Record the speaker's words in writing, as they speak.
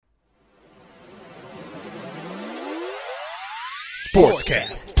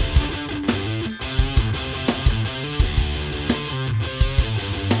Sportscast.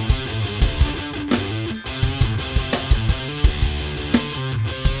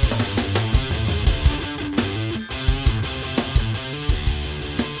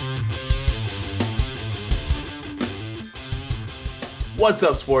 What's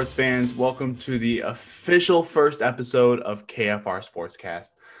up, sports fans? Welcome to the official first episode of KFR Sportscast.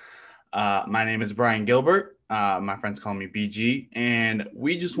 My name is Brian Gilbert. My friends call me BG, and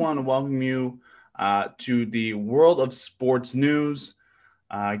we just want to welcome you to the world of sports news,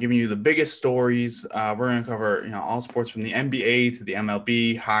 giving you the biggest stories. We're going to cover, all sports from the NBA to the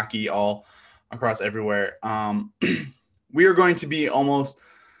MLB, hockey, all across everywhere. We are going to be almost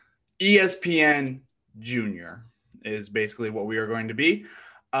ESPN Junior. Is basically what we are going to be.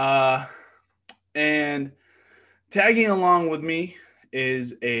 And tagging along with me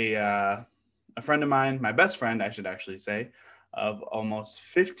is a friend of mine, my best friend, I should actually say, of almost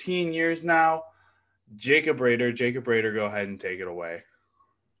 15 years now, Jacob Rader. Jacob Rader, go ahead and take it away.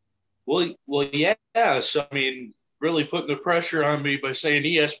 Well, yeah. So, really putting the pressure on me by saying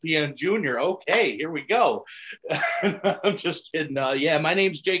ESPN Junior. Okay, here we go. I'm just kidding. Yeah, my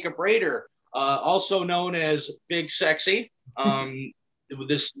name's Jacob Rader. Also known as Big Sexy.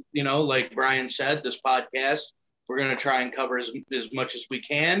 This, like Brian said, this podcast, we're going to try and cover as much as we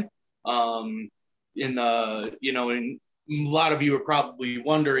can. And a lot of you are probably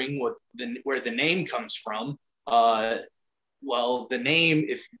wondering where the name comes from. Well, the name,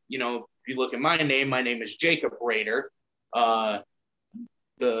 if you look at my name is Jacob Rader.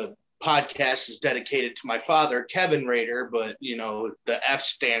 The podcast is dedicated to my father, Kevin Rader, but the F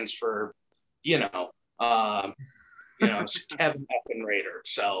stands for Kevin F. Rader.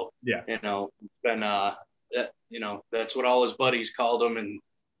 So, yeah, it's been, that's what all his buddies called him. And,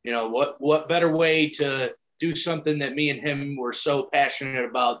 what better way to do something that me and him were so passionate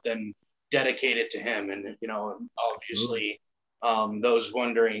about than dedicate it to him. And, obviously, those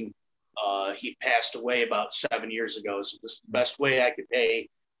wondering, he passed away about 7 years ago. So this is the best way I could pay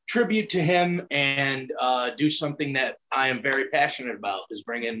tribute to him and do something that I am very passionate about, is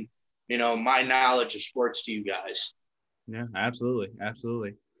bringing my knowledge of sports to you guys. Yeah, absolutely.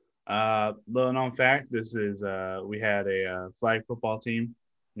 Little known fact, this is we had a flag football team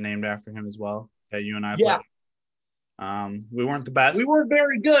named after him as well that you and I played. We weren't the best. We weren't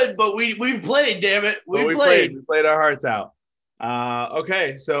very good, but we played, damn it. We played. We played our hearts out.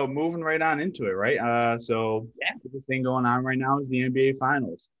 Okay, so moving right on into it, right? This thing going on right now is the NBA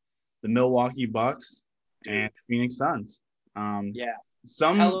Finals. The Milwaukee Bucks and Phoenix Suns.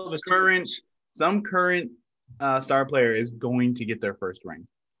 Some current star player is going to get their first ring.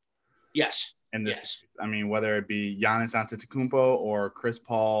 Yes. And this, whether it be Giannis Antetokounmpo or Chris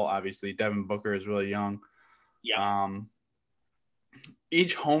Paul, obviously Devin Booker is really young. Yeah.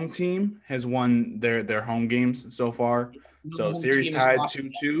 Each home team has won their home games so far. So series tied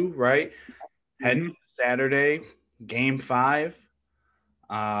 2-2, right? Heading to Saturday, Game 5.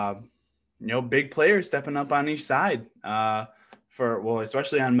 Big players stepping up on each side.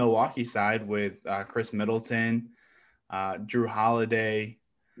 Especially on Milwaukee's side with Chris Middleton, Drew Holiday,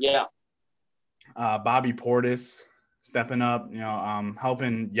 Bobby Portis stepping up,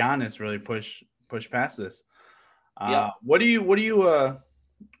 helping Giannis really push past this. What do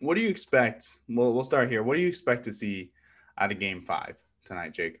you expect? We'll start here. What do you expect to see out of Game 5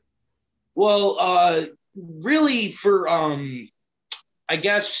 tonight, Jake? Well, really for I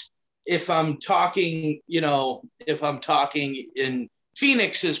guess if I'm talking in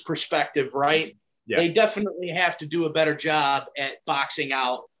Phoenix's perspective, right? Yeah. They definitely have to do a better job at boxing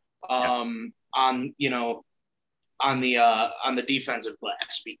out on the defensive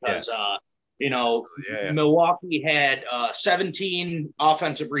glass, because Milwaukee had 17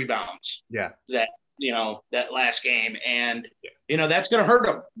 offensive rebounds. Yeah. That last game, and that's going to hurt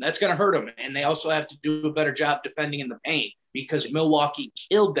them. And they also have to do a better job defending in the paint, because Milwaukee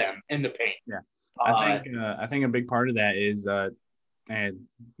killed them in the paint. Yeah. I think a big part of that is, and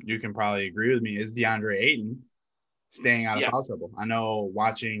you can probably agree with me, is DeAndre Ayton staying out of foul trouble. I know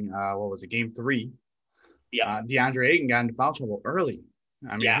watching, Game 3? Yeah. DeAndre Ayton got into foul trouble early.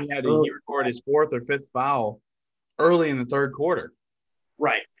 He recorded his 4th or 5th foul early in the third quarter.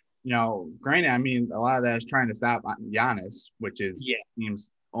 Right. Granted, a lot of that is trying to stop Giannis, which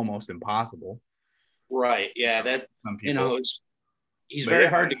seems almost impossible. Right. Yeah. That some people, he's very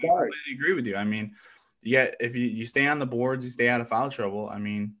hard to guard. I agree with you. If you stay on the boards, you stay out of foul trouble.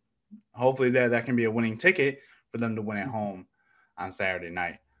 Hopefully that can be a winning ticket for them to win at home on Saturday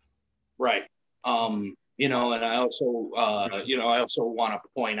night. Right. And I also want to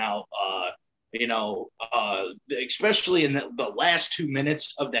point out, especially in the last 2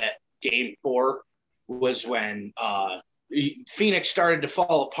 minutes of that game 4 was when Phoenix started to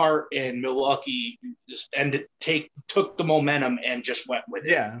fall apart and Milwaukee just took the momentum and just went with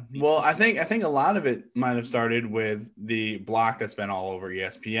it. Yeah. Well, I think a lot of it might have started with the block that's been all over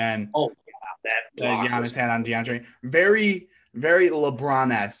ESPN. Oh, yeah, that Giannis had on DeAndre. Very, very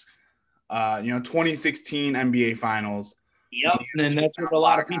LeBron-esque. 2016 NBA Finals. Yep, and that's what a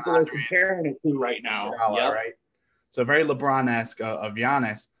lot of people are comparing it to right now. Yep. Right. So very LeBron-esque of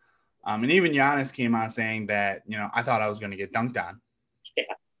Giannis. And even Giannis came out saying that, I thought I was going to get dunked on. Yeah,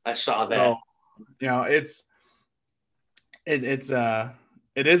 I saw that. So, it is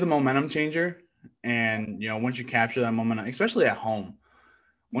a momentum changer. And, once you capture that momentum, especially at home,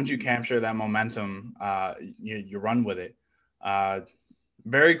 once you capture that momentum, you run with it.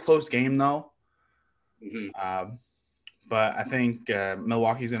 Very close game, though. Mm-hmm. But I think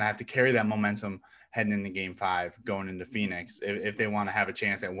Milwaukee's going to have to carry that momentum heading into Game 5, going into Phoenix, if they want to have a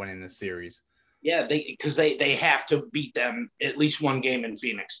chance at winning this series. Yeah, because they have to beat them at least one game in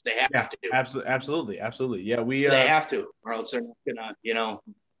Phoenix. They have to do. Absolutely. Yeah, they have to, or else they're not gonna,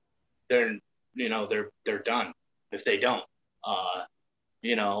 they're done if they don't.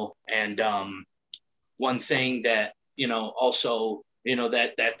 And one thing that also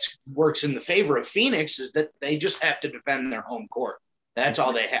that works in the favor of Phoenix is that they just have to defend their home court. That's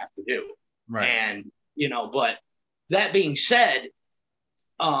all they have to do. Right. And but that being said,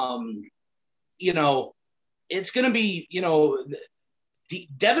 it's going to be,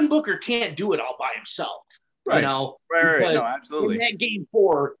 Devin Booker can't do it all by himself. Right. Right. No, absolutely. In that game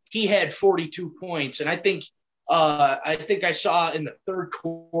 4, he had 42 points, and I think I saw in the third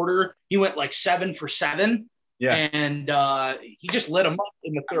quarter he went like 7 for 7. Yeah. And he just lit him up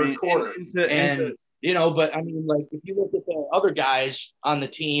in the third quarter. But I mean, like, if you look at the other guys on the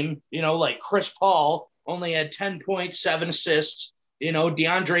team, like Chris Paul only had 10 points, 7 assists.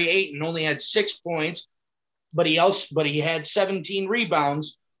 DeAndre Ayton only had 6 points, but he had 17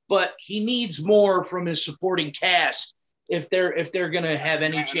 rebounds. But he needs more from his supporting cast if they're gonna have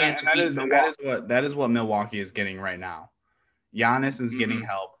any chance. That is what Milwaukee is getting right now. Giannis is getting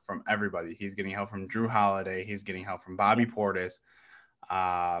help from everybody. He's getting help from Drew Holiday. He's getting help from Bobby Portis.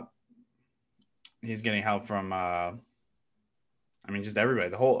 He's getting help from, just everybody.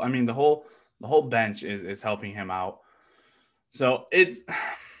 The whole bench is helping him out. So it's,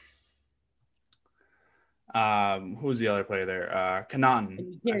 who's the other player there?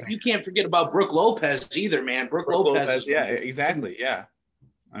 Connaughton. You can't forget about Brook Lopez either, man. Brook Lopez. Yeah, exactly. Yeah.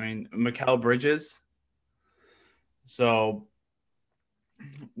 Mikal Bridges. So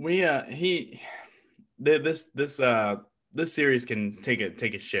this series can take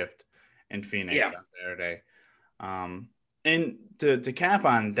a shift in Phoenix on Saturday. And to cap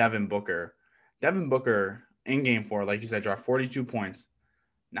on Devin Booker in Game 4, like you said, dropped 42 points,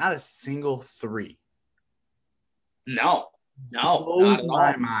 not a single three. No, blows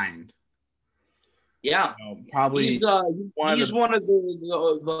my mind. Yeah, probably he's one of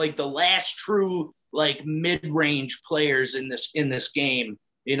the last true mid-range players in this game.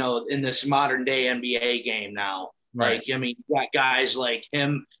 In this modern day NBA game now. Right. You got guys like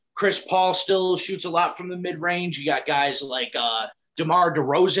him. Chris Paul still shoots a lot from the mid-range. You got guys like DeMar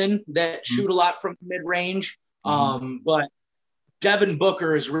DeRozan that shoot a lot from the mid-range. But Devin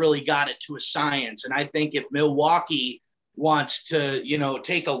Booker has really got it to a science. And I think if Milwaukee wants to,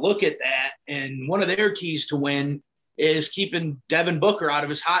 take a look at that, and one of their keys to win is keeping Devin Booker out of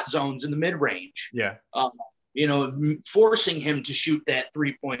his hot zones in the mid-range. Yeah. Forcing him to shoot that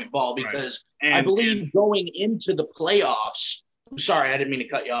 3-point ball, because I believe going into the playoffs, I'm sorry, I didn't mean to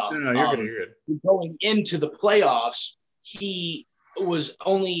cut you off. No, you're good. Going into the playoffs, he was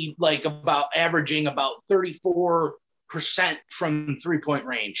only about averaging about 34% from 3-point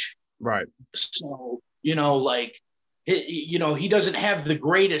range. Right. So, he doesn't have the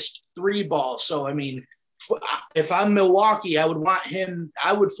greatest 3 ball. So, if I'm Milwaukee, I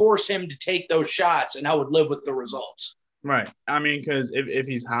would force him to take those shots, and I would live with the results. Right. Because if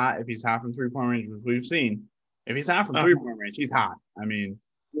he's hot from 3-point range, which we've seen, if he's hot from 3-point range, he's hot.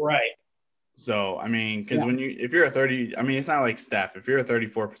 Right. So, because if you're a 30, it's not like Steph. If you're a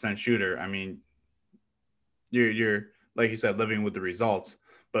 34% shooter, you're like you said, living with the results.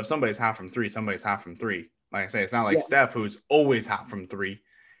 But if somebody's hot from 3, somebody's hot from 3. Like I say, it's not like Steph, who's always hot from 3.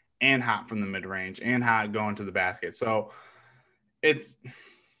 And hot from the mid-range, and hot going to the basket. So it's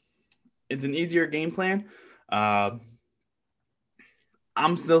an easier game plan. I'm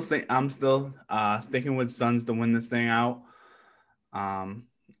still sticking with Suns to win this thing out.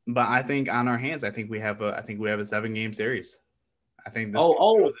 But I think on our hands, I think we have a 7-game series. I think this.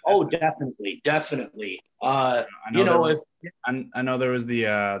 Definitely. I know You there know, was. I know there was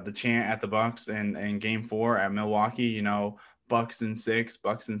the chant at the Bucks and in Game 4 at Milwaukee. You know, Bucks and 6,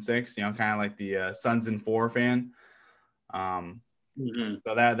 Bucks and 6. You know, kind of like the Suns and 4 fan. So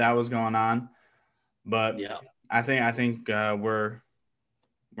that was going on, but yeah. I think we're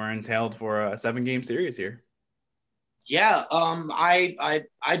entailed for a 7-game series here. Yeah, I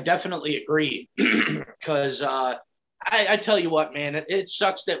definitely agree because I tell you what, man, it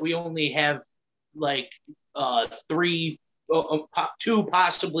sucks that we only have like three, two,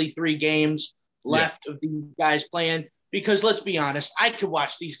 possibly 3 games Yeah. left of these guys playing. Because let's be honest, I could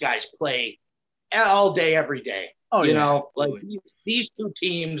watch these guys play all day, every day. Oh You yeah, know, like absolutely. these two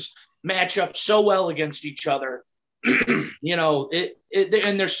teams match up so well against each other. You know,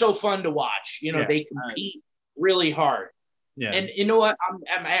 and they're so fun to watch. You know, Yeah. they compete really hard. Yeah. And you know what?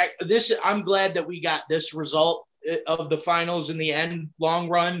 I'm glad that we got this result of the finals in the end, long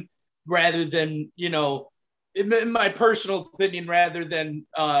run, rather than in my personal opinion, rather than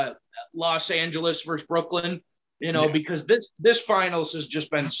Los Angeles versus Brooklyn. You know, Yeah. because this finals has just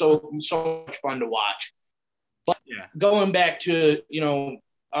been so much fun to watch. But Yeah. going back to the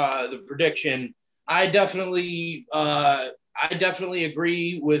prediction, I definitely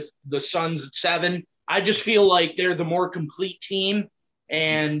agree with the Suns at 7. I just feel like they're the more complete team,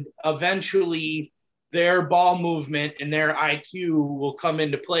 and eventually their ball movement and their IQ will come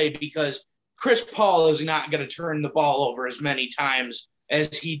into play because Chris Paul is not going to turn the ball over as many times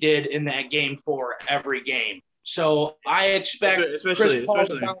as he did in that Game 4 every game. So I expect Chris Paul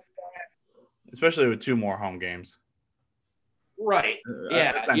to bounce especially with 2 more home games. right.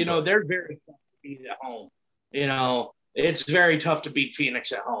 Yeah, Essentially. they're very tough to beat at home. It's very tough to beat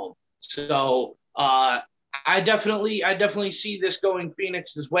Phoenix at home. So I definitely see this going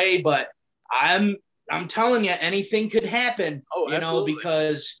Phoenix's way, but I'm telling you, anything could happen. Oh, absolutely.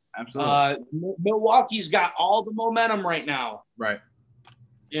 Because Absolutely. Milwaukee's got all the momentum right now. Right.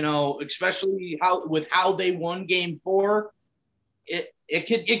 Especially how they won Game 4.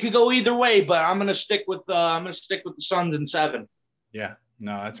 It could go either way, but I'm gonna stick with the Suns in 7. Yeah,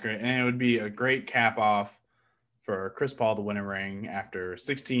 no, that's great, and it would be a great cap off for Chris Paul to win a ring after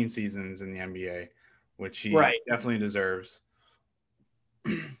 16 seasons in the NBA, which he definitely deserves.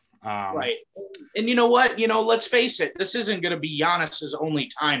 Right, and you know what? Let's face it. This isn't going to be Giannis's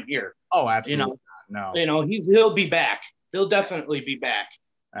only time here. Oh, absolutely. No. He'll be back. He'll definitely be back.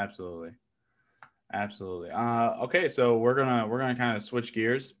 Absolutely. Okay, so we're gonna kind of switch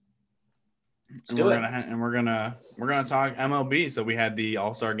gears. We're gonna talk MLB. So we had the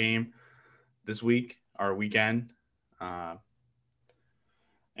All-Star game this week or weekend. It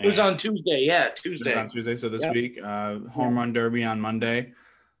was on Tuesday. Yeah, Tuesday. It was on Tuesday. So this week, home run derby on Monday.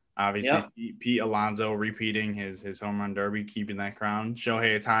 Obviously, Pete Alonso repeating his home run derby, keeping that crown.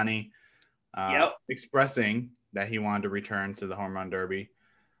 Shohei Ohtani expressing that he wanted to return to the home run derby.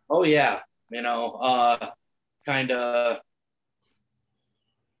 Oh yeah, kind of.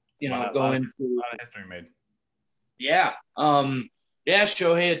 Going to a lot of history made. Yeah. Shohei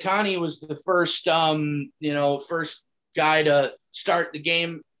Ohtani was the first, first guy to start the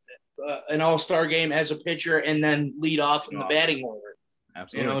game, an All-Star game as a pitcher, and then lead off in the batting order.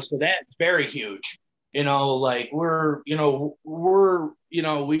 Absolutely. So that's very huge. We a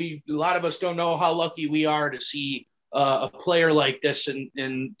lot of us don't know how lucky we are to see a player like this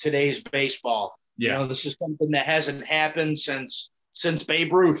in today's baseball. Yeah. This is something that hasn't happened since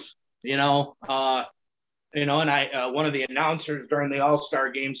Babe Ruth. And one of the announcers during the All-Star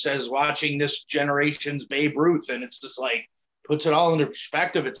game says, watching this generation's Babe Ruth, and it's just like puts it all into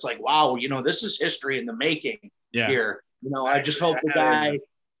perspective. It's like, wow, this is history in the making here. I just hope the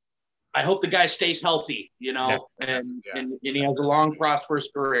guy stays healthy, and he has a long, prosperous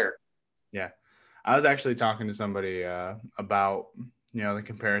career. Yeah. I was actually talking to somebody about, the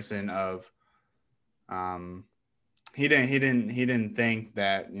comparison of he didn't think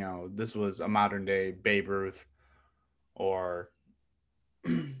that, this was a modern day Babe Ruth or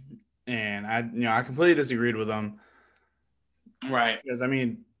and I completely disagreed with him. Right. Because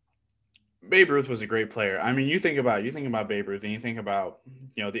Babe Ruth was a great player. You think about Babe Ruth and you think about,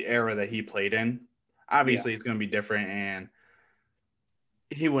 the era that he played in. Obviously it's going to be different, and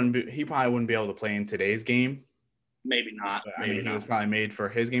he probably wouldn't be able to play in today's game. Maybe not. But, he was probably made for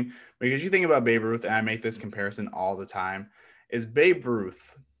his game. Because you think about Babe Ruth, and I make this comparison all the time, is Babe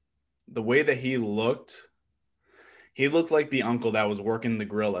Ruth, the way that he looked like the uncle that was working the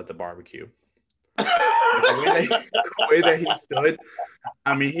grill at the barbecue. the way that he stood,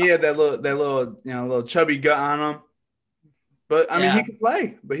 he had that little chubby gut on him. But he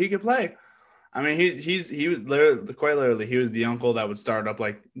could play. I mean, he was literally, quite literally, he was the uncle that would start up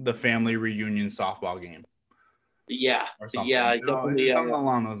like the family reunion softball game Yeah, or something. yeah, You know, something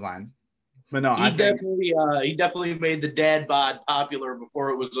along those lines. But no, I think he definitely made the dad bod popular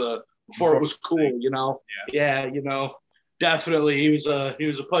before it before was cool, you know. Yeah, you know, definitely he was a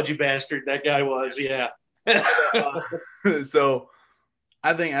pudgy bastard. That guy was, yeah. so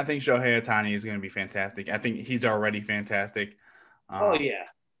I think Shohei Ohtani is going to be fantastic. I think he's already fantastic. Oh Um, yeah,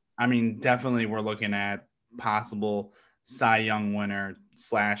 I mean, definitely we're looking at possible Cy Young winner /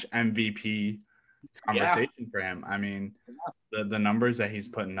 MVP yeah, conversation for him. I mean, the numbers that he's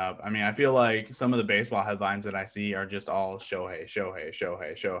putting up. I mean, I feel like some of the baseball headlines that I see are just all Shohei, Shohei,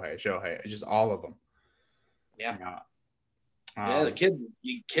 Shohei, Shohei, Shohei. Just all of them. yeah, You know, yeah. um,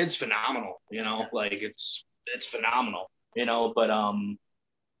 Kid's phenomenal. You know, like it's phenomenal. You know, but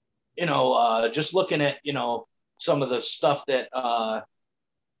just looking at some of the stuff that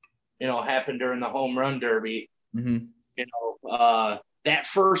happened during the home run derby. mm-hmm. That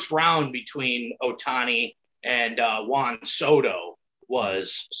first round between Ohtani and Juan Soto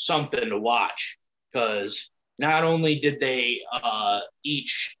was something to watch because not only did they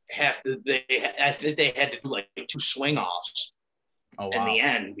each have to, I think they had to do like 2 swing offs Oh in wow. the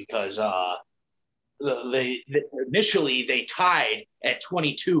end because initially they tied at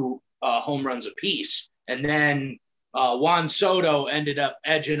 22 home runs apiece, and then Juan Soto ended up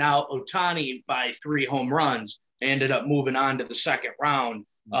edging out Ohtani by 3 home runs. They ended up moving on to the second round,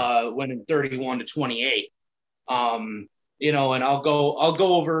 winning 31-28. And I'll go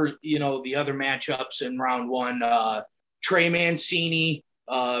over the other matchups in round 1. Trey Mancini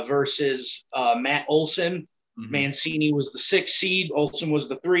versus Matt Olson. Mm-hmm. Mancini was the 6 seed. Olson was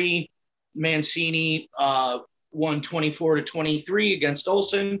the 3. Mancini won 24-23 against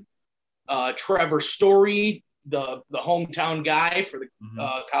Olson. Trevor Story, the hometown guy for the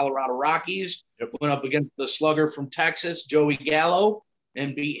Colorado Rockies, went up against the slugger from Texas, Joey Gallo,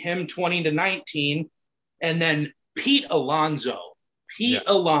 and beat him 20-19. And then Pete Alonso,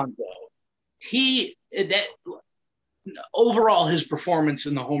 overall his performance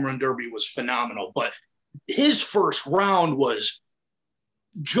in the home run derby was phenomenal, but his first round was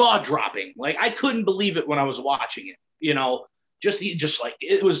jaw dropping. Like I couldn't believe it when I was watching it. Just like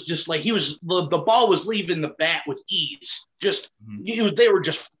it was just like he was the ball was leaving the bat with ease. They were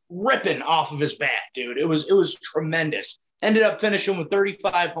just ripping off of his bat, dude. It was tremendous. Ended up finishing with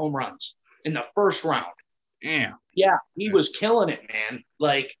 35 home runs in the first round. Yeah, he was killing it, man.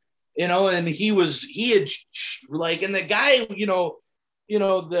 Like, and he had like, and the guy,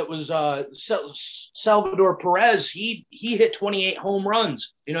 that was Salvador Perez. He hit 28 home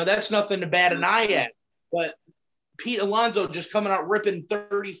runs. That's nothing to bat an eye at. But Pete Alonso just coming out ripping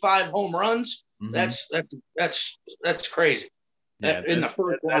 35 home runs. Mm-hmm. That's crazy. Yeah, in the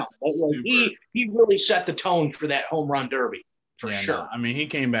first round, he really set the tone for that home run derby for sure. No, I mean, he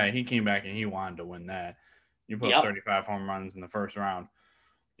came back and he wanted to win that. You put 35 home runs in the first round.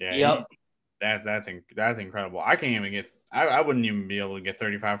 Yeah, that's incredible. I can't even get. I wouldn't even be able to get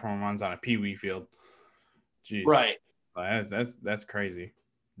 35 home runs on a Pee Wee field. Jeez, right? That's crazy.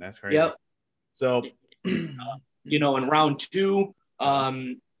 That's crazy. Yep. So, in round 2,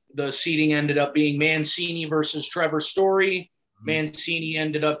 the seeding ended up being Mancini versus Trevor Story. Mancini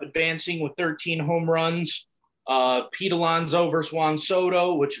ended up advancing with 13 home runs. Pete Alonso versus Juan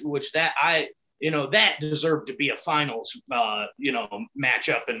Soto, which that deserved to be a finals,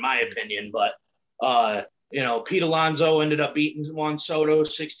 matchup in my opinion. But Pete Alonso ended up beating Juan Soto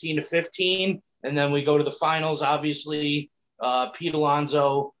 16-15, and then we go to the finals. Obviously, Pete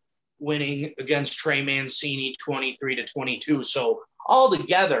Alonso winning against Trey Mancini 23-22. So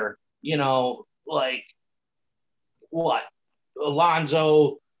altogether, like what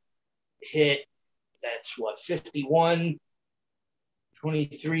Alonso hit, that's what 51,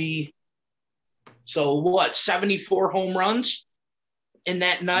 23. So what 74 home runs in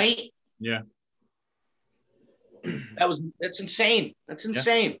that night? Yeah. That's insane. That's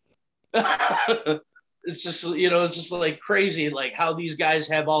insane. Yeah. It's just like crazy, like how these guys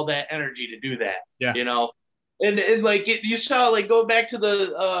have all that energy to do that. Yeah. And like you saw, like go back to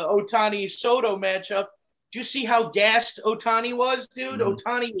the Ohtani Soto matchup. Do you see how gassed Ohtani was, dude? Mm-hmm.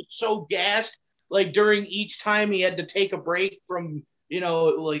 Ohtani was so gassed. Like during each time he had to take a break from,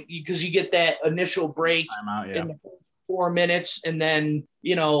 like because you get that initial break in the 4 minutes, and then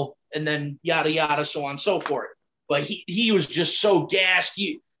yada yada, so on and so forth. But he was just so gassed,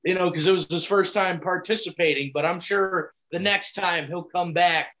 because it was his first time participating. But I'm sure the next time he'll come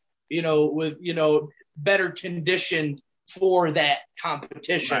back, with better conditioned for that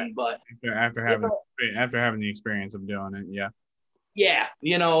competition. Right. But after having the experience of doing it, yeah. yeah,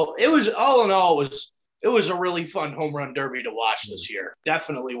 it was all in all it was a really fun home run derby to watch this year.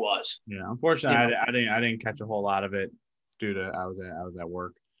 Definitely was. Yeah, unfortunately, I didn't catch a whole lot of it due to I was at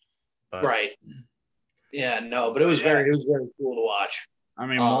work. But Right. Yeah, no, but it was yeah, very cool to watch. I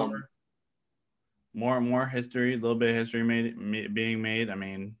mean more history, a little bit of history being made. I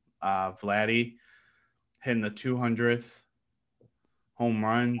mean, Vladdy hitting the 200th home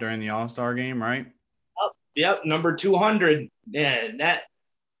run during the All-Star game, right? Oh, yep, number 200. And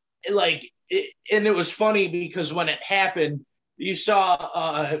and it was funny because when it happened, you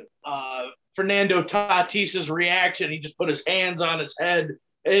saw Fernando Tatis's reaction. He just put his hands on his head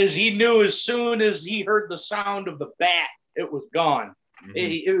as he knew as soon as he heard the sound of the bat, it was gone.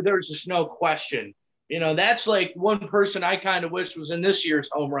 There was just no question. That's like one person I kind of wish was in this year's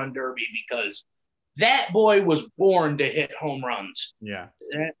home run derby because that boy was born to hit home runs. Yeah.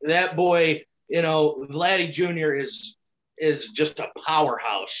 That boy, Vladdy Jr. is just a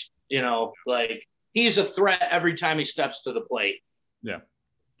powerhouse. Like he's a threat every time he steps to the plate. Yeah,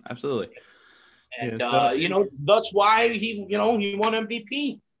 absolutely. And Yeah, so, that's why he won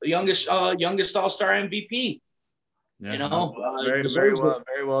MVP, the youngest All-Star MVP. yeah,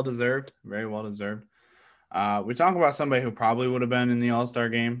 very well deserved. Very well deserved. We talk about somebody who probably would have been in the All-Star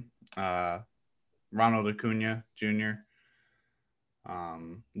game. Ronald Acuna Jr.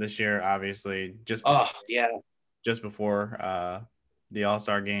 This year, obviously, just before the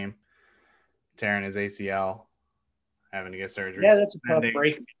All-Star game, tearing his ACL, having to get surgery. Yeah, that's a tough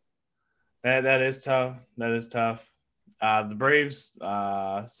break. That is tough. That is tough. The Braves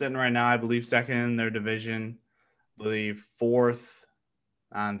sitting right now, I believe, second in their division. I believe fourth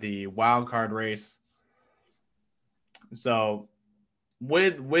on the wild card race. So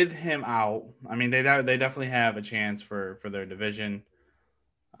with him out, I mean they definitely have a chance for their division.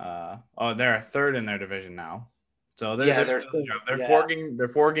 They're a third in their division now, so they're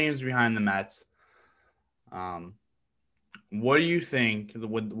 4 games behind the Mets. What do you think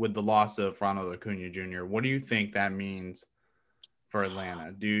with the loss of Ronald Acuna Jr.? What do you think that means for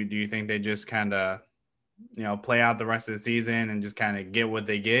Atlanta? Do you think they just kind of play out the rest of the season and just kind of get what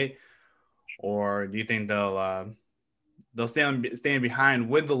they get, or do you think they'll stand behind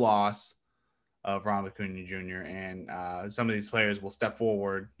with the loss of Ronald Acuna Jr. and some of these players will step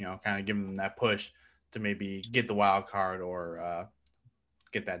forward, kind of give them that push to maybe get the wild card or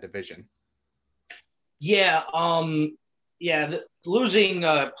get that division? Yeah, losing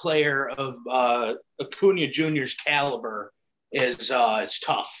a player of Acuna Jr.'s caliber is it's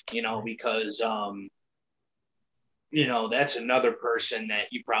tough, because that's another person that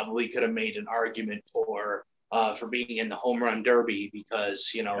you probably could have made an argument for being in the home run derby because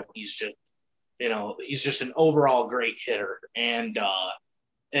he's just an overall great hitter and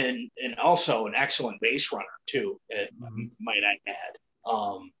also an excellent base runner too. Might I add.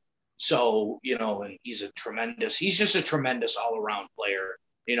 So, and he's just a tremendous all around player.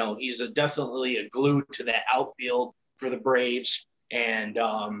 He's definitely a glue to that outfield for the Braves. And,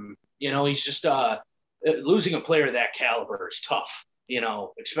 he's just losing a player of that caliber is tough,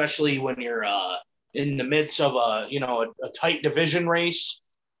 especially when you're in the midst of a tight division race.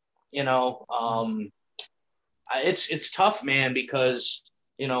 It's tough, man, because,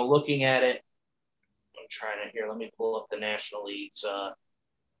 looking at it, I'm trying to let me pull up the National League's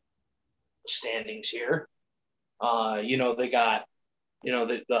standings here. They got,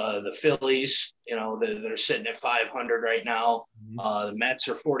 the Phillies, they're sitting at 500 right now. The Mets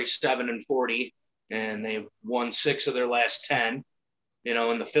are 47-40, and they've won 6 of their last 10.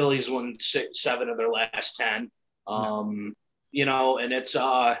 And the Phillies won 7 of their last 10. And it's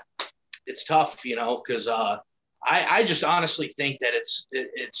tough, because I just honestly think that it's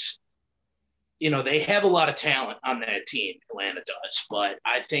they have a lot of talent on that team. Atlanta does, but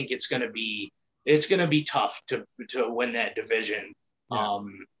I think it's going to be tough to win that division,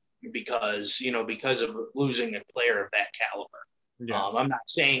 because of losing a player of that caliber. Yeah. I'm not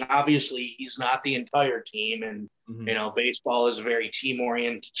saying obviously he's not the entire team, and baseball is a very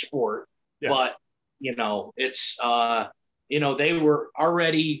team-oriented sport, but it's they were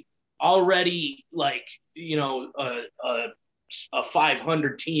already like a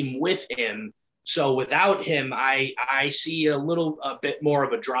 500 team with him. So without him, I see a bit more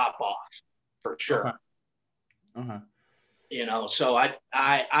of a drop off for sure. So I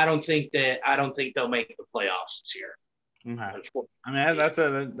don't think they'll make the playoffs this year. Okay. I mean that's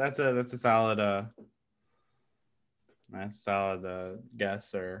a solid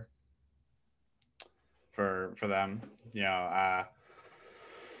guess or for them. I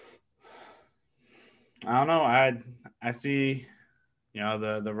don't know. I see.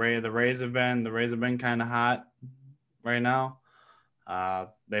 The Rays have been kind of hot right now.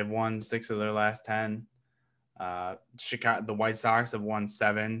 They've won 6 of their last 10. Chicago, the White Sox have won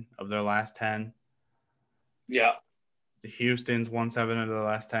 7 of their last 10. Yeah. The Houston's won 7 of their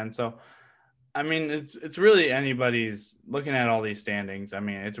last 10. So, I mean, it's really anybody's looking at all these standings. I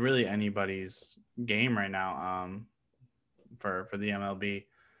mean, it's really anybody's game right now. For the MLB,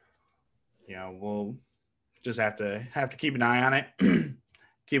 we'll just have to keep an eye on it.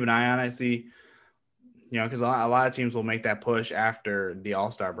 Keep an eye on it. See, because a lot of teams will make that push after the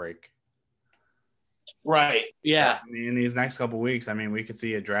All-Star break. Right. Yeah. I mean, in these next couple of weeks, I mean, we could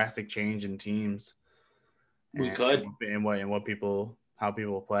see a drastic change in teams. We could. And how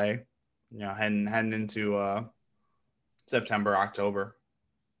people play. Heading into September, October.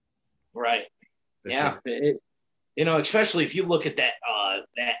 Right. Yeah. Especially if you look at that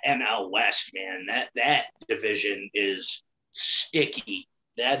NL West, man, that division is sticky.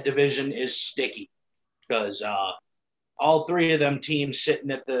 That division is sticky because all 3 of them teams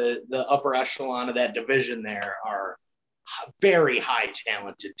sitting at the upper echelon of that division there are very high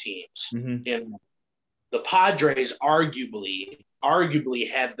talented teams. Mm-hmm. And the Padres arguably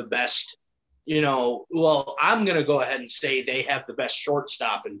have the best, well, I'm going to go ahead and say they have the best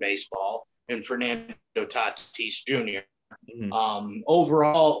shortstop in baseball in Fernando Tatis Jr. Mm-hmm.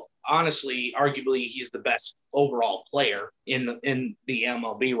 Overall, honestly, arguably he's the best overall player in the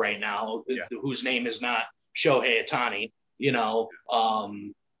MLB right now, whose name is not Shohei Ohtani,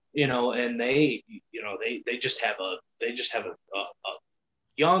 and they just have a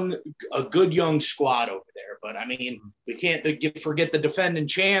good young squad over there. But I mean, we can't forget the defending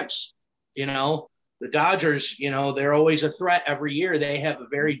champs, the Dodgers, they're always a threat every year. They have a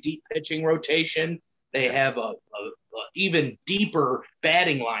very deep pitching rotation. They have a even deeper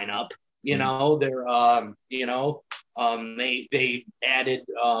batting lineup. They're they added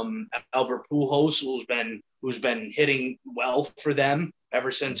Albert Pujols, who's been hitting well for them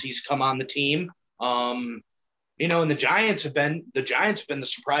ever since he's come on the team. And the Giants have been the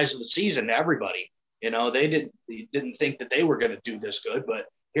surprise of the season to everybody. They didn't think that they were going to do this good, but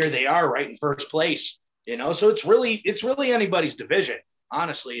here they are right in first place. So it's really anybody's division.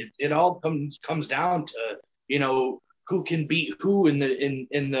 Honestly, it all comes down to who can beat who in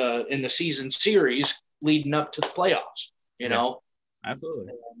the season series leading up to the playoffs.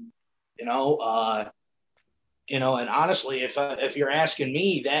 Absolutely. And honestly, if you're asking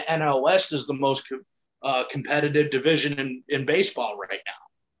me, that NL West is the most competitive division in baseball right now.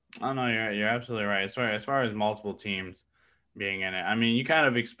 Oh no, you're absolutely right. As far as multiple teams being in it, I mean, you kind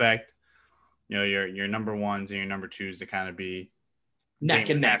of expect, your number ones and your number twos to kind of be neck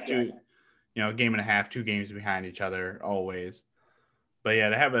and neck. Game and a half, 2 games behind each other always. But yeah,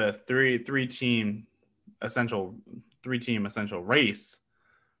 to have a three-team essential race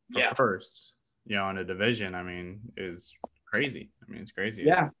for first, in a division, I mean, is crazy. I mean, it's crazy.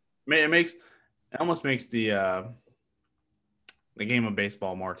 Yeah. It almost makes the game of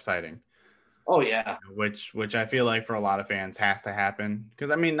baseball more exciting. Oh yeah. Which I feel like for a lot of fans has to happen.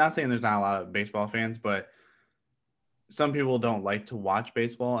 Because I mean, not saying there's not a lot of baseball fans, but some people don't like to watch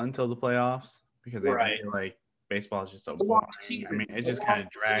baseball until the playoffs because they feel like baseball is just so boring. I mean, it just kind of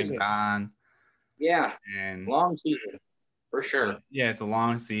drags on. Yeah. And long season for sure. Yeah, it's a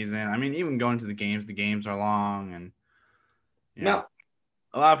long season. I mean, even going to the games are long, and a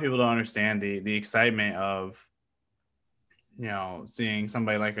lot of people don't understand the excitement of seeing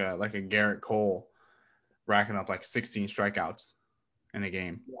somebody like a Garrett Cole racking up like 16 strikeouts in a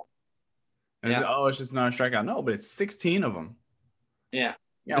game. Yeah. And it's just not a strikeout. No, but it's 16 of them. Yeah.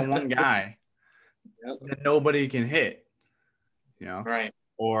 One guy that nobody can hit. Right.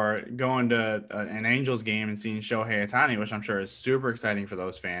 Or going to an Angels game and seeing Shohei Ohtani, which I'm sure is super exciting for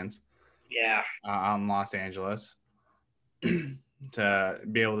those fans. Yeah. Out in Los Angeles. To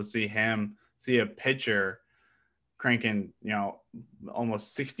be able to see a pitcher cranking,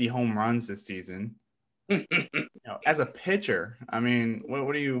 almost 60 home runs this season. As a pitcher, I mean,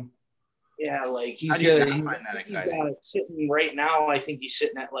 what do you? Yeah, like he's find that exciting? Sitting right now, I think he's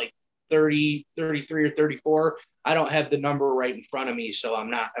sitting at like 30, 33 or 34. I don't have the number right in front of me, so I'm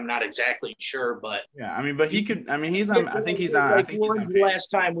not exactly sure, but yeah, I mean, but he could. I mean, he's on. I think he's on. Like, I think he's on. The last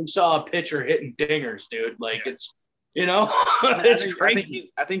time we saw a pitcher hitting dingers, dude, like it's it's crazy.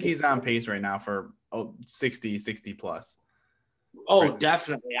 I think he's on pace right now for 60 plus. Oh, right.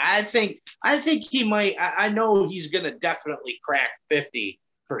 Definitely. I think he might. I know he's gonna definitely crack 50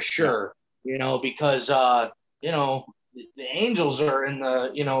 for sure. Yeah. Because the Angels are in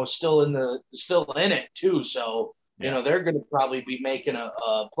the still in it too. So they're gonna probably be making a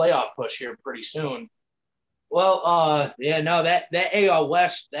playoff push here pretty soon. Well, that AL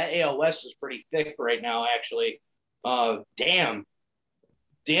West is pretty thick right now, actually. Damn.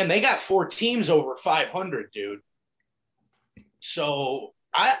 damn, they got 4 teams over 500, dude. So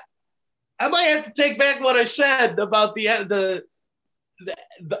I might have to take back what I said about the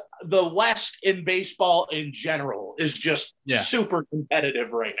West in baseball in general is just super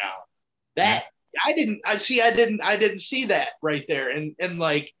competitive right now. That I didn't see that right there. And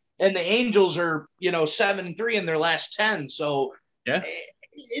the Angels are, 7-3 in their last 10. So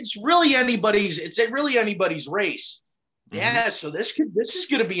it's really anybody's race. Mm-hmm. Yeah, so this is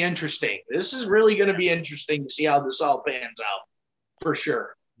going to be interesting. This is really going to be interesting to see how this all pans out, for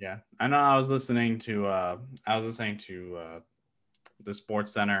sure. Yeah, I know. I was listening to the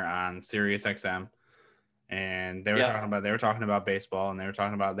Sports Center on Sirius XM, and they were talking about baseball, and they were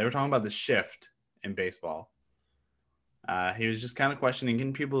talking about the shift in baseball. He was just kind of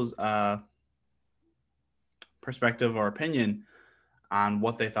questioning people's perspective or opinion on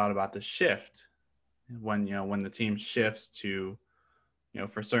what they thought about the shift when the team shifts to,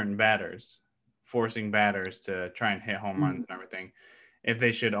 for certain batters, forcing batters to try and hit home runs and everything. If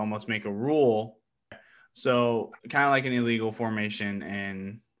they should almost make a rule, so kind of like an illegal formation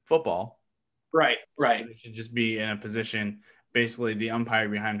in football. Right. They should just be in a position, basically the umpire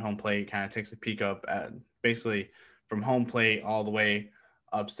behind home plate kind of takes a peek up at basically from home plate all the way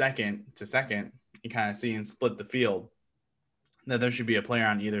up second to second. You kind of see and split the field. That there should be a player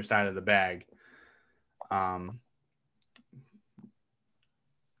on either side of the bag. I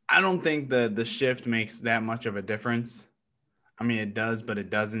don't think the shift makes that much of a difference. I mean, it does, but it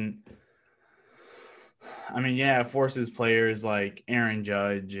doesn't. I mean, yeah, it forces players like Aaron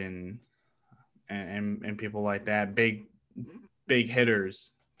Judge and people like that, big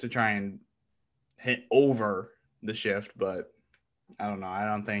hitters, to try and hit over the shift. But I don't know. I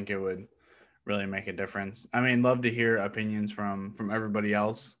don't think it would really make a difference. I mean, love to hear opinions from everybody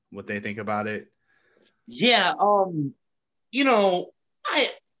else, what they think about it. Yeah,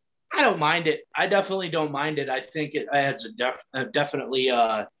 I don't mind it. I definitely don't mind it. I think it adds definitely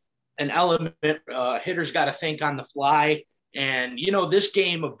an element. Hitters got to think on the fly. And, this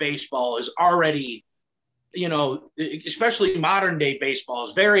game of baseball is already, especially modern day baseball,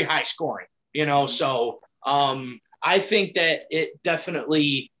 is very high scoring, So I think that it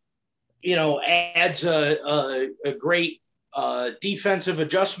definitely, adds a great defensive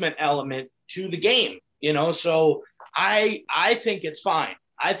adjustment element to the game, So I think it's fine.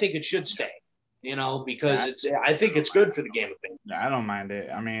 I think it should stay, because I think it's good for the game of baseball. Yeah, I don't mind it.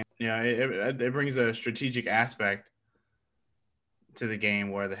 I mean, it brings a strategic aspect to the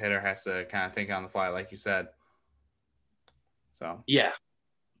game where the hitter has to kind of think on the fly, like you said. So yeah,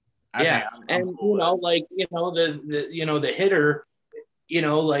 I'm cool the hitter,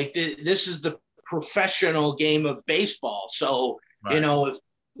 this is the professional game of baseball. So right. If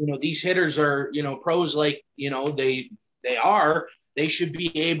these hitters are pros, like they should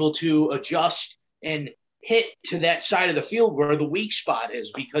be able to adjust and hit to that side of the field where the weak spot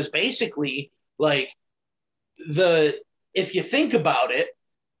is, because basically, if you think about it,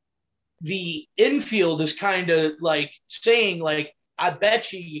 the infield is kind of like saying, like, I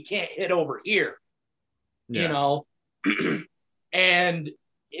bet you can't hit over here, and and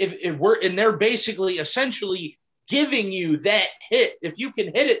they're basically essentially giving you that hit. If you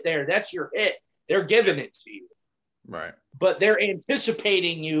can hit it there, that's your hit. They're giving it to you. Right. But they're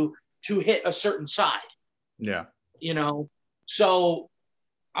anticipating you to hit a certain side. Yeah. So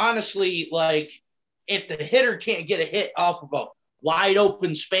honestly, if the hitter can't get a hit off of a wide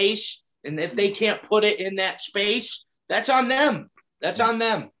open space, and if they can't put it in that space, that's on them. On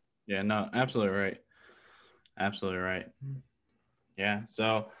them. Yeah, no, absolutely right. Absolutely right. Yeah.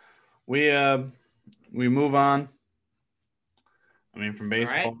 So we move on. I mean, from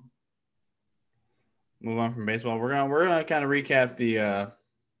baseball. Right. Move on from baseball. We're gonna kind of recap the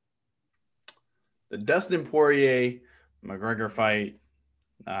Dustin Poirier McGregor fight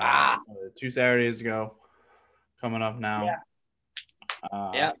 2 Saturdays ago, coming up now.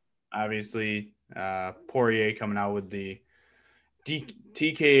 Yeah. Obviously, Poirier coming out with the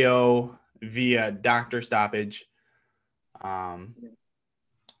TKO via doctor stoppage,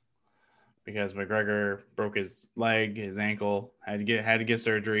 because McGregor broke his leg, his ankle, had to get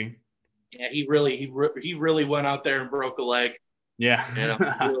surgery. Yeah, he really went out there and broke a leg. Yeah,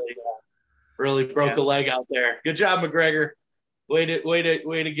 really broke a leg out there. Good job, McGregor. Way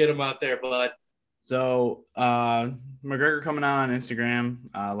to get him out there, bud. So McGregor coming out on Instagram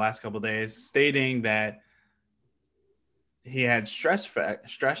last couple of days, stating that he had stress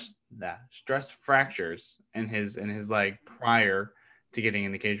fractures in his leg prior to getting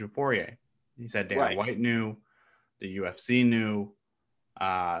in the cage with Poirier. He said Dana White knew, the UFC knew,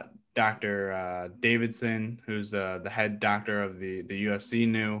 Dr. Davidson, who's the head doctor of the UFC,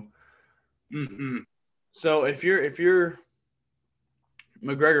 knew. Mm-hmm. So if you're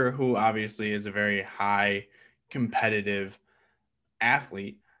McGregor, who obviously is a very high competitive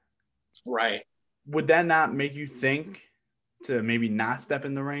athlete, Right. would that not make you think to maybe not step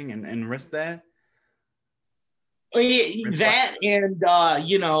in the ring and risk that? Well, that and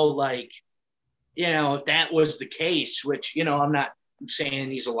if that was the case, which I'm not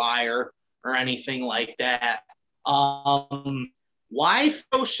saying he's a liar or anything like that. Why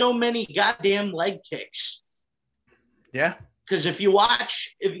throw so many goddamn leg kicks? Yeah. Because if you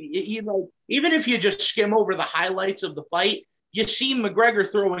watch, if even if you just skim over the highlights of the fight, you see McGregor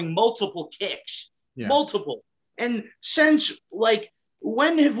throwing multiple kicks, multiple. And since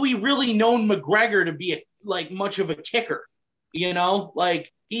when have we really known McGregor to be much of a kicker? He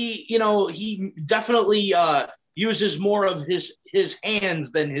definitely uses more of his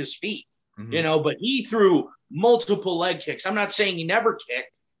hands than his feet. Mm-hmm. But he threw multiple leg kicks. I'm not saying he never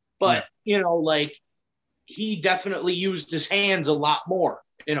kicked, but he definitely used his hands a lot more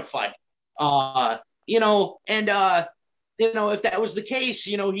in a fight. If that was the case,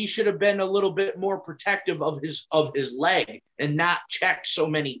 he should have been a little bit more protective of his leg and not checked so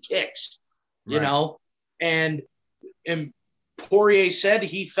many kicks, and Poirier said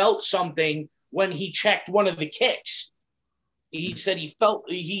he felt something when he checked one of the kicks. He said he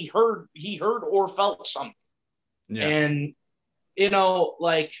heard or felt something. Yeah. And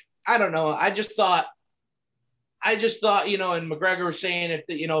I don't know. I just thought, and McGregor was saying if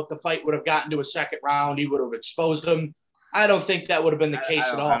the fight would have gotten to a second round, he would have exposed him. I don't think that would have been the case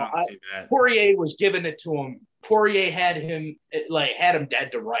at all. I don't see that. Poirier was giving it to him. Poirier had him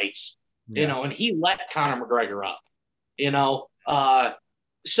dead to rights, and he let Conor McGregor up,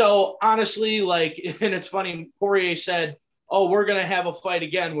 So honestly, and it's funny, Poirier said, "Oh, we're gonna have a fight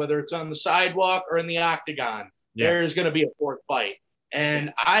again, whether it's on the sidewalk or in the octagon. Yeah. There's gonna be a fourth fight."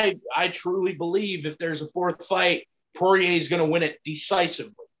 And I truly believe if there's a fourth fight, Poirier is going to win it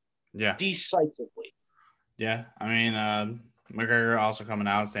decisively. Yeah. Decisively. Yeah. I mean, McGregor also coming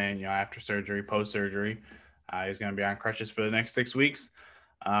out saying, after surgery, post-surgery, he's going to be on crutches for the next 6 weeks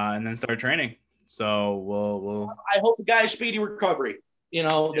and then start training. So we'll. I hope the guy's speedy recovery.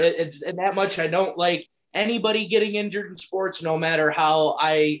 And that much I don't like anybody getting injured in sports, no matter how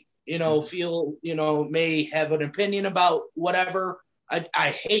I, feel, may have an opinion about whatever. I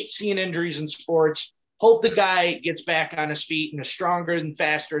hate seeing injuries in sports. Hope the guy gets back on his feet and is stronger and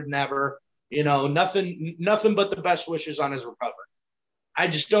faster than ever. Nothing but the best wishes on his recovery. I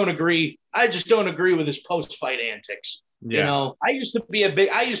just don't agree. With his post-fight antics. Yeah. I used to be a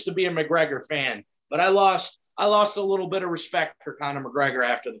McGregor fan, but I lost a little bit of respect for Conor McGregor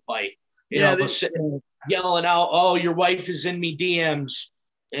after the fight. Sitting yelling out, "Oh, your wife is in me DMs."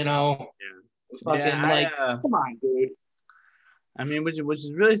 Come on, dude. I mean, which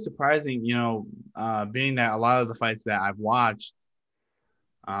is really surprising, being that a lot of the fights that I've watched,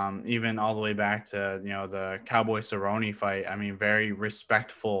 even all the way back to, the Cowboy Cerrone fight, I mean, very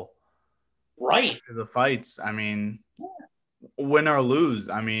respectful. Right. To the fights. I mean, win or lose.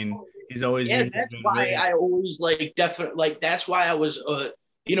 I mean, he's always. Yeah, that's why I always definitely that's why I was,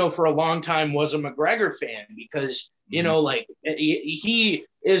 for a long time was a McGregor fan because, he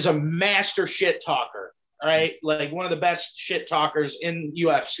is a master shit talker. Right, one of the best shit talkers in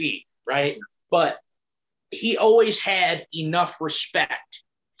UFC, right? But he always had enough respect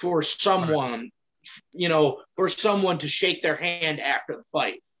for someone, to shake their hand after the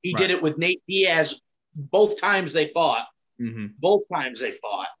fight. He did it with Nate Diaz both times they fought. Mm-hmm. Both times they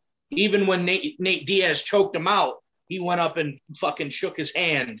fought. Even when Nate Diaz choked him out, he went up and fucking shook his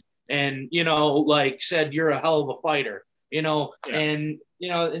hand and, said, "You're a hell of a fighter." And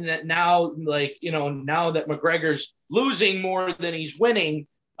and that now, now that McGregor's losing more than he's winning,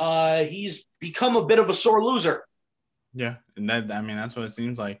 he's become a bit of a sore loser. Yeah, and that's what it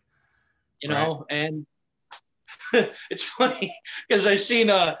seems like. And it's funny because I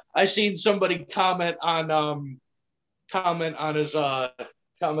seen somebody comment on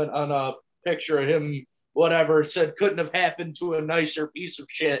a picture of him, whatever. It said couldn't have happened to a nicer piece of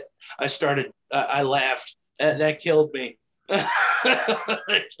shit. I laughed. That killed me.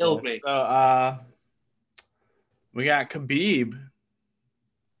 It killed me. So we got Khabib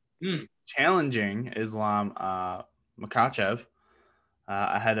challenging Islam Makhachev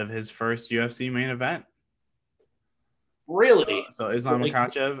ahead of his first UFC main event. Really? So Islam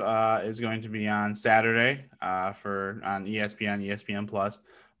Makhachev is going to be on Saturday on ESPN Plus,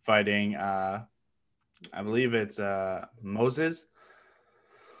 fighting I believe it's Moses.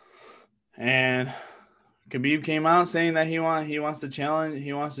 And Khabib came out saying that he wants to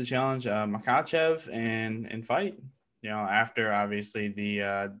challenge Makhachev and fight. After obviously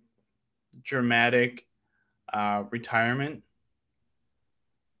the dramatic retirement.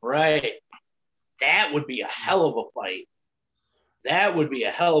 Right. That would be a hell of a fight. That would be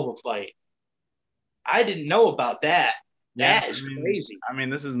a hell of a fight. I didn't know about that. Yeah, That is crazy.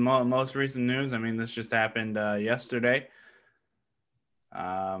 This is most recent news. This just happened yesterday.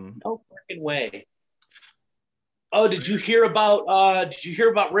 No freaking way. Oh, did you hear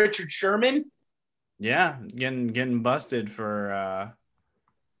about Richard Sherman? Yeah, getting busted for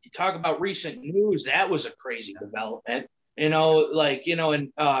You talk about recent news. That was a crazy development. And I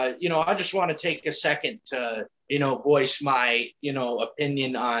just want to take a second to, voice my,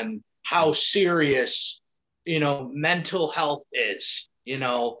 opinion on how serious, mental health is.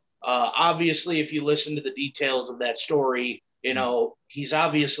 Obviously, if you listen to the details of that story, he's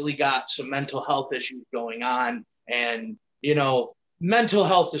obviously got some mental health issues going on. And, mental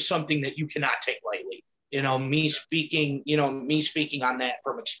health is something that you cannot take lightly. Me speaking on that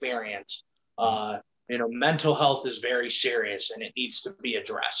from experience. Mental health is very serious and it needs to be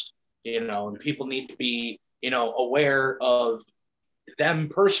addressed, and people need to be, aware of them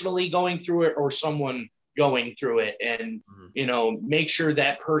personally going through it or someone going through it, and, make sure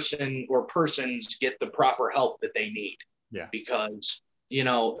that person or persons get the proper help that they need. Yeah. Because,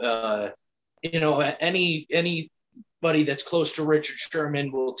 anybody that's close to Richard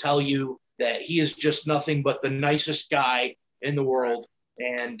Sherman will tell you that he is just nothing but the nicest guy in the world.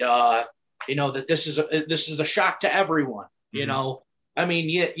 And, that this is a shock to everyone. He's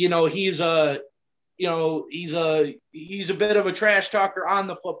a bit of a trash talker on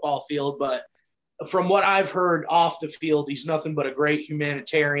the football field, but from what I've heard off the field, he's nothing but a great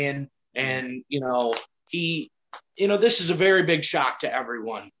humanitarian. And, this is a very big shock to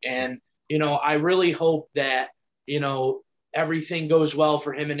everyone. And, I really hope that, everything goes well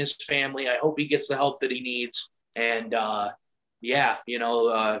for him and his family. I hope he gets the help that he needs. And, all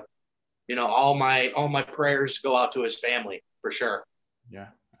my prayers go out to his family for sure. Yeah,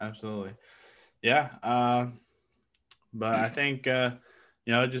 absolutely. Yeah. But I think,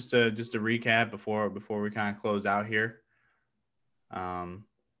 just to recap before we kind of close out here.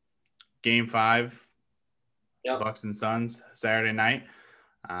 Game 5, Yep. Bucks and Suns, Saturday night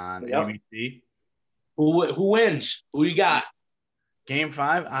on ABC. Who wins? Who you got? Game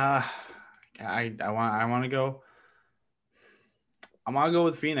 5. I want to go. I want to go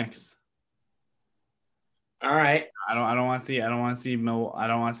with Phoenix. All right. I don't want to see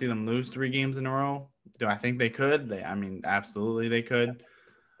them lose 3 games in a row. Do I think they could? Absolutely they could.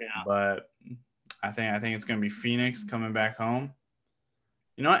 Yeah. But I think it's going to be Phoenix coming back home.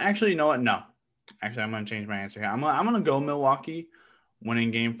 You know what? Actually, you know what? No. Actually, I'm going to change my answer here. I'm going to go Milwaukee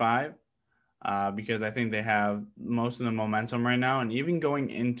winning Game 5 because I think they have most of the momentum right now. And even going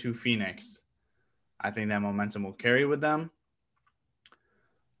into Phoenix, I think that momentum will carry with them.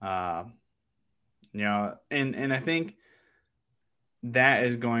 And I think that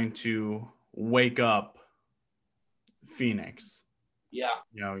is going to wake up Phoenix. Yeah.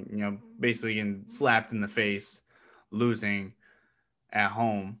 Basically getting slapped in the face, losing at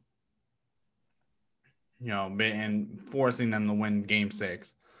home, and forcing them to win Game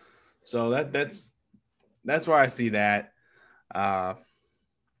 6. So that's where I see that. What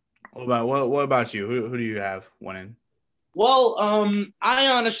about you? Who do you have winning? Well, I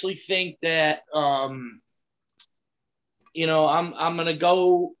honestly think that I'm gonna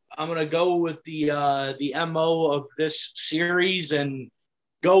go with the MO of this series and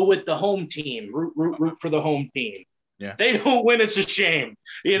go with the home team. Root for the home team. Yeah. They don't win, it's a shame,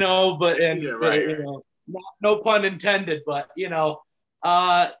 but right. No pun intended, but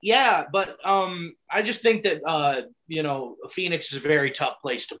I just think that Phoenix is a very tough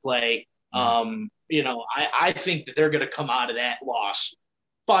place to play. I think that they're going to come out of that loss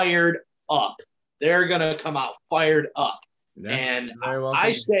fired up. They're going to come out fired up. Yeah, and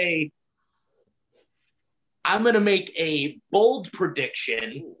I say I'm going to make a bold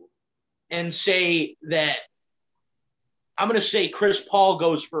prediction and say that I'm going to say Chris Paul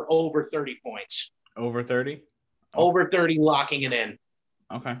goes for over 30 points. Over 30? Okay. Over 30, locking it in.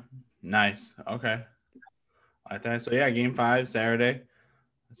 Okay. Nice. Okay. I like that. So, yeah, Game 5, Saturday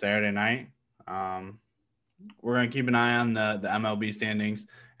night. We're going to keep an eye on the MLB standings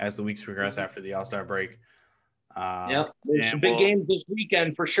as the weeks progress after the All-Star break. There's some big games this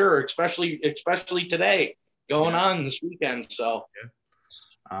weekend for sure, especially today going on this weekend. So,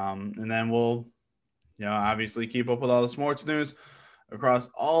 and then we'll, obviously keep up with all the sports news across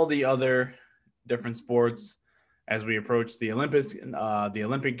all the other different sports as we approach the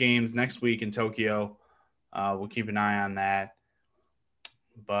Olympic Games next week in Tokyo. We'll keep an eye on that.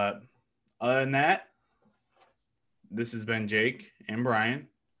 But other than that, this has been Jake and Brian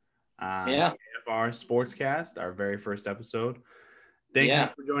on KFR Sportscast, our very first episode. Thank you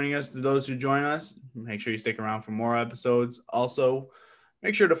for joining us. To those who join us, make sure you stick around for more episodes. Also,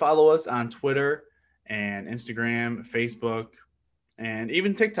 make sure to follow us on Twitter and Instagram, Facebook, and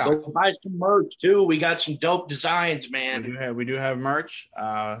even TikTok. Go buy some merch too. We got some dope designs, man. We do have merch.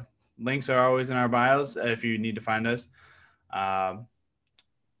 Links are always in our bios if you need to find us.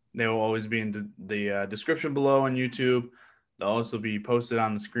 They will always be in the description below on YouTube. They'll also be posted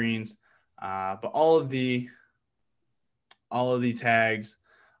on the screens. But all of the tags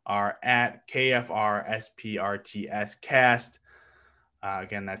are at KFRSPRTS cast.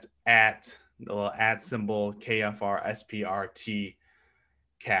 Again, that's at the little at symbol KFRSPRT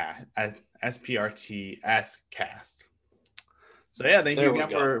cast, SPRTS cast. So yeah, thank you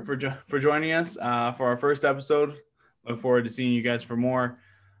again for joining us for our first episode. Look forward to seeing you guys for more.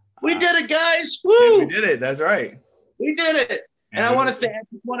 We did it, guys! Woo! We did it. That's right. We did it. And I want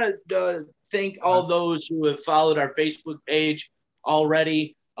to thank all those who have followed our Facebook page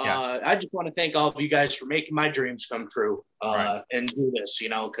already. Yes. I just want to thank all of you guys for making my dreams come true and do this,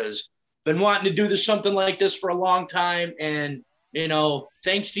 because I've been wanting to do something like this for a long time. And,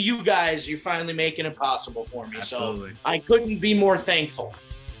 thanks to you guys, you're finally making it possible for me. Absolutely. So I couldn't be more thankful.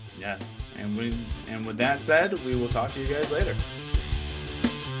 Yes. And with that said, we will talk to you guys later.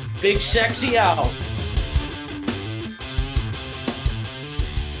 Big Sexy out.